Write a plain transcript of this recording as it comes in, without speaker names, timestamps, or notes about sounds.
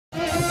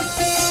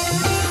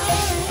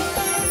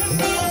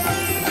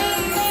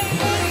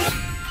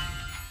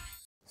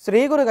శ్రీ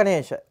గురు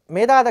గణేష్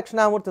మేధా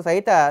దక్షిణామూర్తి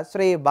సహిత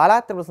శ్రీ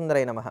బాలాత్రిపుర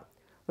సుందరై నమః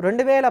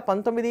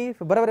 2019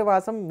 ఫిబ్రవరి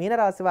మాసం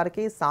మీనరాశి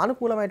వారికి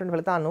సానుకూలమైనటువంటి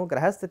ఫలితాలను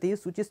గ్రహస్థితి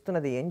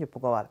సూచిస్తున్నది అని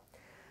చెప్పుకోవాలి.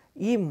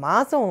 ఈ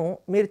మాసం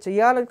మీరు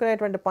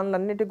చేయాలనుకునేటువంటి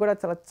పనులన్నిటికీ కూడా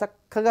చాలా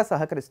చక్కగా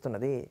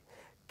సహకరిస్తున్నది.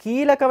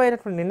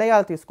 కీలకమైనటువంటి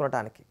నిర్ణయాలు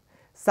తీసుకోవడానికి,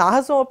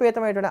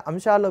 సాహసోపేతమైనటువంటి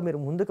అంశాల్లో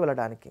మీరు ముందుకు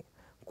వెళ్ళడానికి,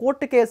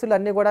 కోర్టు కేసులు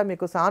అన్నీ కూడా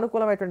మీకు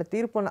సానుకూలమైనటువంటి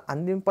తీర్పులను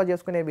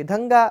అందింపజేసుకునే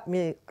విధంగా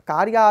మీ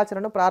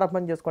కార్యాచరణను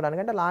ప్రారంభం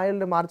చేసుకోవడానికి, అంటే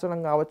లాయర్లు మార్చడం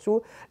కావచ్చు,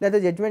 లేదా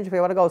జడ్జిమెంట్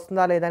ఫేవర్గా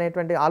వస్తుందా లేదా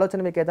అనేటువంటి ఆలోచన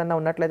మీకు ఏదైనా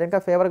ఉన్నట్లయితే ఇంకా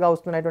ఫేవర్గా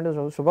వస్తున్నటువంటి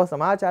శుభ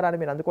సమాచారాన్ని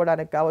మీరు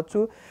అందుకోవడానికి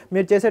కావచ్చు,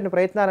 మీరు చేసే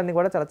ప్రయత్నాలన్నీ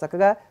కూడా చాలా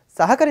చక్కగా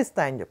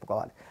సహకరిస్తాయని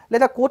చెప్పుకోవాలి.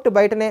 లేదా కోర్టు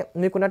బయటనే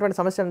మీకున్నటువంటి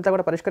సమస్యలంతా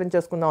కూడా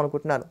పరిష్కరించేసుకుందాం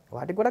అనుకుంటున్నారు,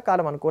 వాటికి కూడా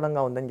కాలం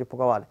అనుకూలంగా ఉందని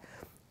చెప్పుకోవాలి.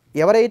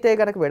 ఎవరైతే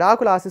కనుక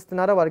విడాకులు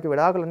ఆశిస్తున్నారో వారికి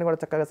విడాకులన్నీ కూడా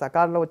చక్కగా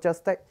సకాలంలో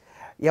వచ్చేస్తాయి.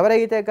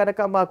 ఎవరైతే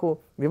కనుక మాకు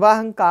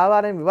వివాహం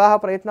కావాలని వివాహ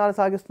ప్రయత్నాలు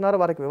సాగిస్తున్నారో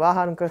వారికి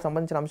వివాహానికి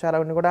సంబంధించిన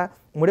అంశాలన్నీ కూడా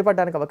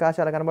ముడిపడడానికి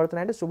అవకాశాలు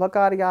కనబడుతున్నాయి. అంటే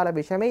శుభకార్యాల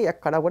విషయమే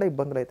ఎక్కడ కూడా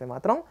ఇబ్బందులు అయితే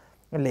మాత్రం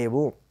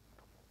లేవు.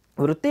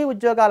 వృత్తి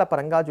ఉద్యోగాల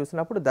పరంగా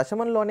చూసినప్పుడు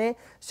దశమంలోనే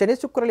శని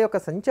శుక్రుల యొక్క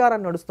సంచారం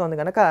నడుస్తోంది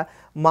కనుక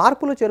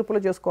మార్పులు చేర్పులు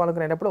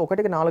చేసుకోవాలనుకునేటప్పుడు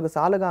 1-4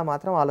 సార్లుగా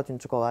మాత్రం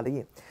ఆలోచించుకోవాలి.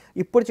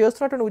 ఇప్పుడు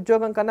చేస్తున్నటువంటి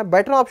ఉద్యోగం కన్నా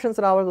బెటర్ ఆప్షన్స్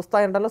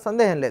వస్తాయనడంలో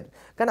సందేహం లేదు.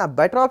 కానీ ఆ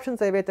బెటర్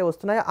ఆప్షన్స్ ఏవైతే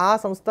వస్తున్నాయో ఆ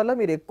సంస్థల్లో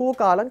మీరు ఎక్కువ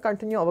కాలం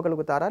కంటిన్యూ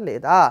అవ్వగలుగుతారా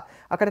లేదా,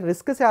 అక్కడ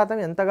రిస్క్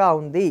శాతం ఎంతగా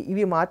ఉంది,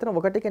 ఇవి మాత్రం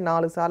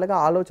 1-4 సార్లుగా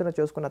ఆలోచన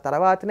చేసుకున్న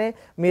తర్వాతనే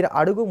మీరు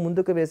అడుగు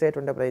ముందుకు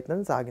వేసేటువంటి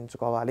ప్రయత్నం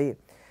సాగించుకోవాలి.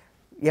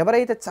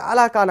 ఎవరైతే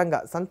చాలా కాలంగా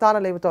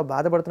సంతానలేమితో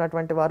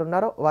బాధపడుతున్నటువంటి వారు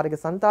ఉన్నారో వారికి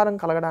సంతానం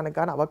కలగడానికి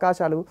కానీ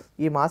అవకాశాలు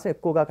ఈ మాసం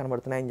ఎక్కువగా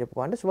కనబడుతున్నాయని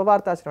చెప్పుకోవాలి.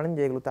 శుభవార్త శ్రవణం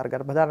చేయగలుగుతారు.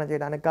 గర్భధారణ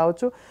చేయడానికి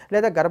కావచ్చు,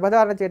 లేదా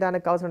గర్భధారణ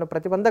చేయడానికి కావాల్సిన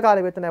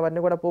ప్రతిబంధకాలు ఏవైతున్నాయి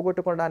అవన్నీ కూడా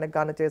పోగొట్టుకోవడానికి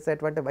కానీ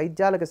చేసేటువంటి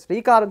వైద్యాలకు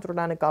శ్రీకారం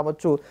చుట్టడానికి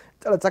కావచ్చు,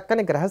 చాలా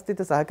చక్కని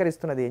గ్రహస్థితి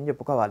సహకరిస్తున్నది అని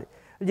చెప్పుకోవాలి.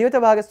 జీవిత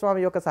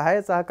భాగస్వామి యొక్క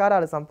సహాయ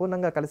సహకారాలు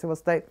సంపూర్ణంగా కలిసి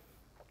వస్తాయి.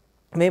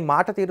 మీ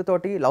మాట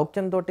తీరుతోటి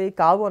లౌక్యంతో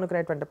కావు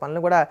అనుకునేటువంటి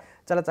పనులు కూడా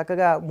చాలా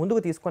చక్కగా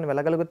ముందుకు తీసుకొని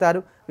వెళ్ళగలుగుతారు.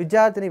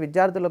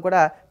 విద్యార్థులకు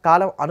కూడా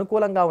కాలం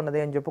అనుకూలంగా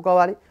ఉన్నది అని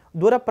చెప్పుకోవాలి.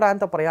 దూర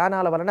ప్రాంత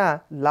ప్రయాణాల వలన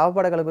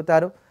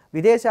లాభపడగలుగుతారు.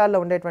 విదేశాల్లో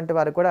ఉండేటువంటి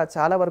వారు కూడా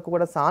చాలా వరకు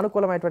కూడా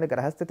సానుకూలమైనటువంటి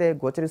గ్రహస్థితే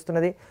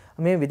గోచరిస్తున్నది.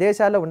 మేము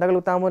విదేశాల్లో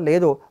ఉండగలుగుతామో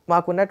లేదో,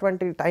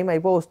 మాకున్నటువంటి టైం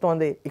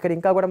అయిపోవస్తోంది, ఇక్కడ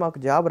ఇంకా కూడా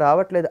మాకు జాబ్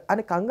రావట్లేదు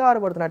అని కంగారు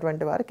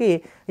పడుతున్నటువంటి వారికి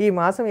ఈ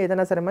మాసం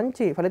ఏదైనా సరే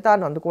మంచి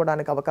ఫలితాలను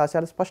అందుకోవడానికి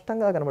అవకాశాలు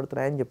స్పష్టంగా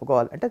కనబడుతున్నాయని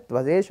చెప్పుకోవాలి. అంటే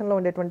స్వదేశంలో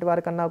ఉండేటువంటి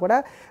వారి కన్నా కూడా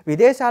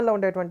విదేశాల్లో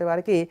ఉండేటువంటి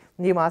వారికి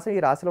ఈ మాసం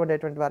ఈ రాశిలో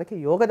ఉండేటువంటి వారికి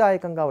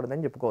యోగదాయకంగా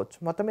ఉండదని చెప్పుకోవచ్చు.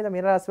 మొత్తం మీద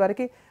మీనరాశి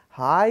వారికి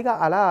హాయిగా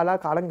అలా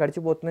కాలం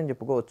గడిచిపోతుందని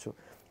చెప్పుకోవచ్చు.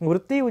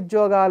 వృత్తి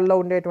ఉద్యోగాల్లో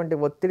ఉండేటువంటి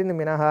ఒత్తిడిని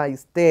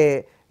మినహాయిస్తే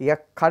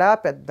ఎక్కడా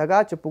పెద్దగా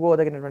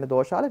చెప్పుకోదగినటువంటి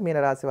దోషాలు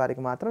మీనరాశి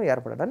వారికి మాత్రం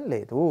ఏర్పడడం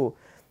లేదు.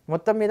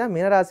 మొత్తం మీద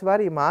మీనరాశి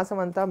వారి ఈ మాసం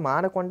అంతా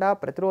మానకుండా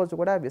ప్రతిరోజు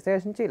కూడా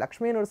విశేషించి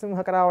లక్ష్మీ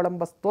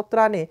నృసింహకరావళంబ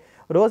స్తోత్రాన్ని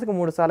రోజుకు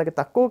 3 సార్లకి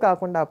తక్కువ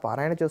కాకుండా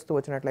పారాయణ చేస్తూ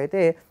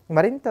వచ్చినట్లయితే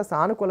మరింత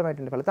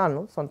సానుకూలమైనటువంటి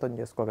ఫలితాలను సొంతం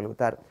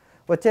చేసుకోగలుగుతారు.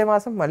 వచ్చే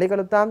మాసం మళ్ళీ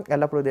కలుద్దాం.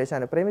 ఎల్లప్పుడూ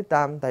దేశాన్ని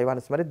ప్రేమిద్దాం,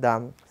 దైవాన్ని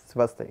స్మరిద్దాం.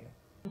 స్వస్తి.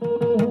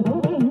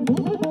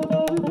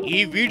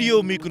 ఈ వీడియో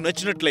మీకు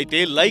నచ్చినట్లయితే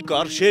లైక్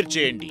ఆర్ షేర్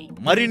చేయండి.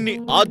 మరిన్ని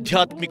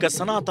ఆధ్యాత్మిక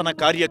సనాతన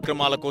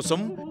కార్యక్రమాల కోసం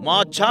మా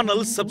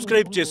ఛానల్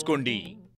సబ్స్క్రైబ్ చేసుకోండి.